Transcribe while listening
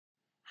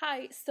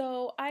Hi,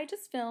 so I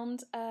just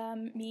filmed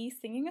me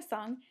singing a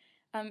song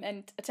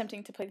and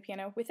attempting to play the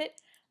piano with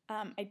it.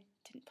 I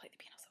didn't play the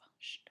piano so well,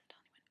 shh, don't tell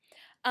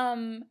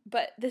anyone.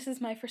 But this is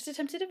my first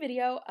attempt at a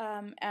video,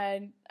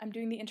 and I'm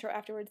doing the intro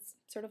afterwards,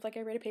 sort of like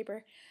I write a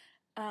paper.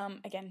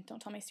 Again, don't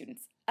tell my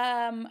students.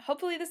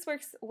 Hopefully this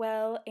works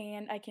well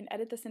and I can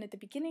edit this in at the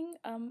beginning,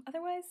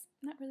 otherwise,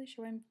 not really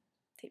sure why I'm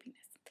taping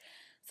this.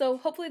 So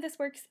hopefully this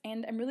works,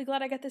 and I'm really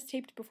glad I got this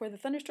taped before the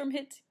thunderstorm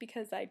hit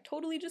because I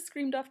totally just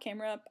screamed off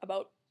camera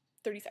about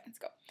 30 seconds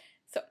ago.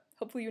 So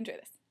hopefully you enjoy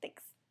this.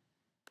 Thanks.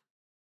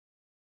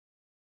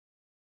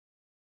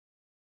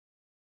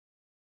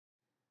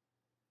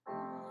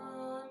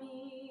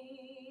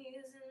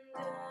 Mommies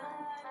and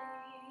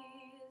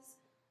daddies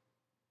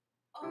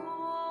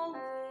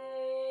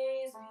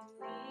always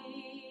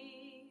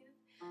believe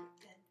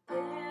that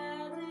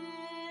their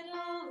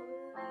little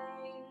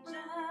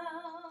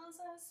angels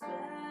are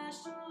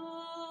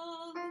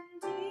special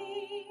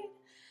indeed,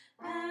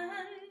 and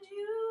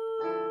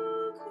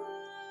you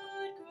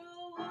could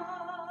grow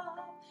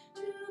up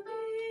to be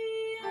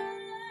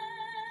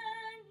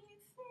anything.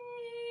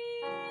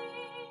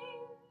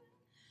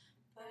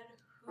 But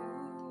who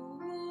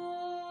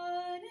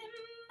would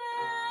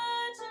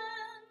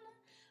imagine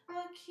a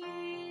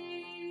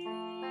king?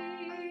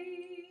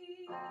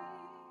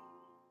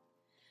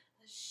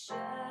 A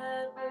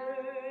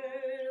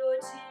shepherd or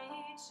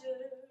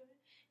teacher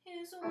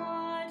is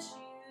what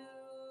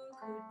you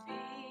could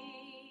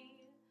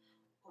be,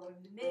 or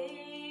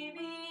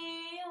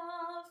maybe a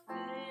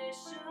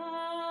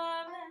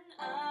fisherman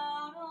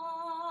out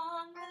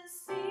on the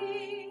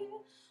sea,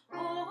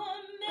 or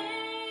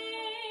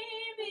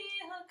maybe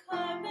a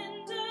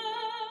carpenter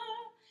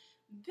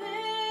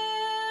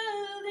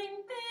building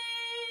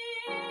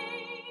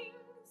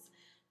things.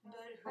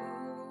 But who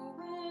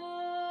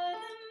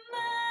would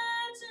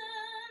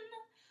imagine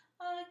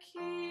a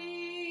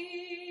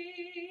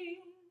king?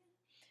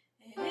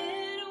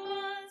 It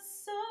was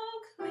so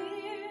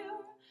clear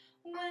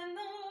when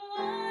the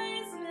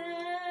wise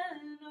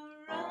men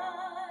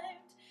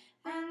arrived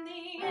and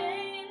the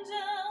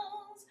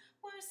angels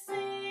were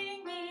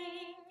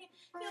singing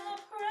your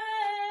praise,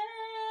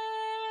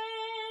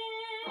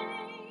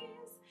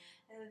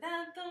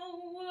 that the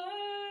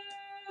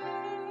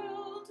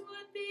world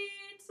would be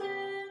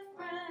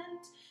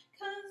different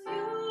 'cause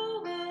you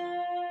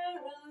were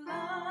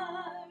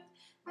alive.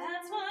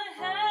 That's why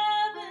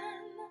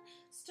heaven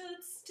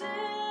stood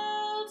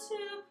still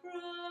to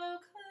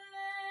proclaim.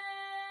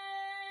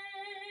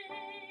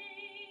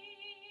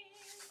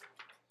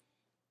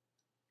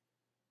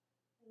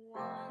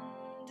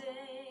 One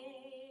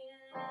day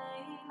an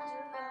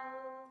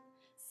angel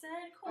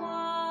said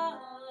quietly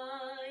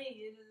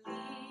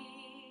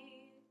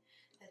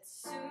that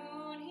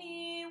soon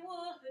he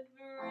would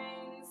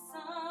bring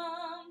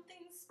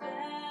something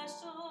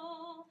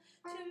special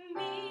to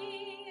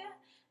me,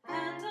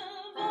 and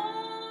of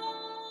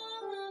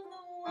all of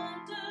the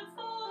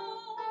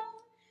wonderful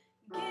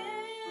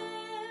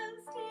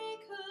gifts he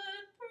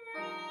could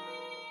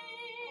bring.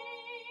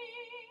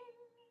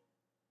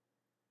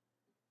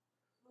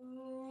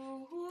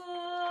 Who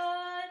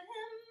would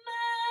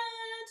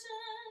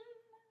imagine?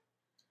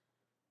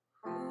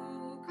 Who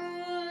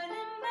could imagine?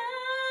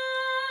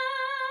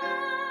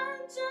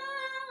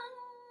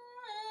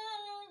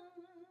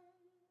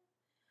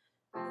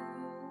 Who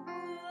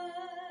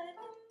would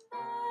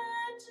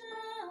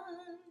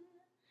imagine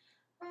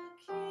a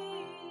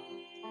king?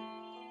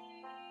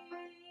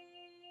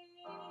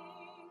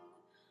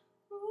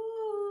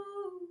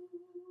 Ooh.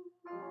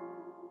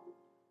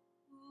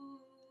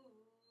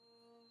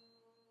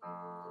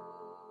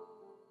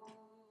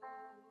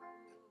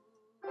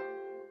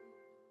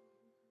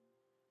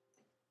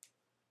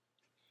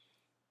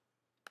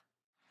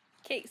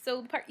 Okay,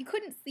 so the part you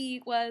couldn't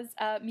see was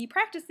me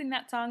practicing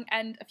that song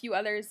and a few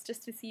others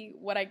just to see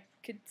what I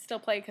could still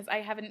play because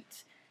I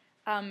haven't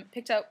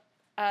picked up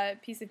a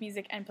piece of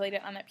music and played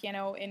it on that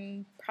piano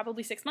in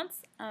probably 6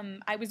 months.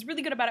 I was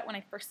really good about it when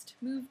I first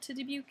moved to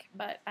Dubuque,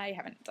 but I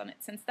haven't done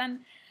it since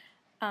then.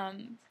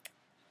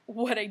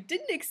 What I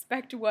didn't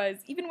expect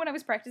was, even when I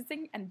was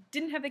practicing and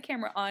didn't have the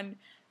camera on,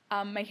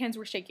 my hands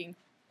were shaking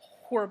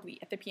horribly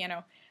at the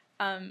piano.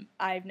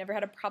 I've never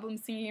had a problem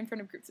singing in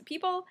front of groups of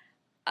people,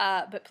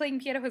 but playing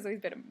piano has always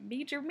been a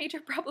major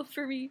problem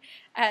for me,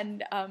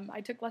 and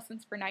I took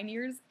lessons for 9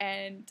 years,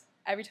 and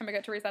every time I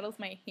got to recitals,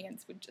 my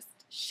hands would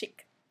just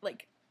shake,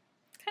 like,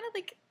 kind of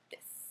like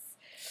this.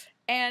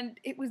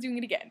 And it was doing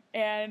it again,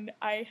 and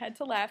I had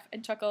to laugh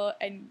and chuckle,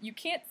 and you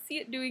can't see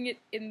it doing it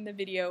in the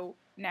video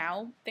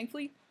now,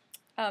 thankfully,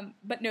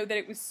 but know that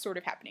it was sort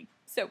of happening.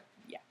 So,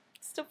 yeah,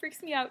 it still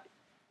freaks me out,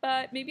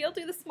 but maybe I'll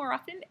do this more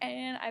often,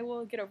 and I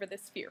will get over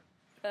this fear,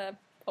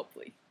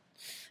 hopefully.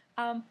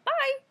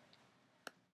 Bye!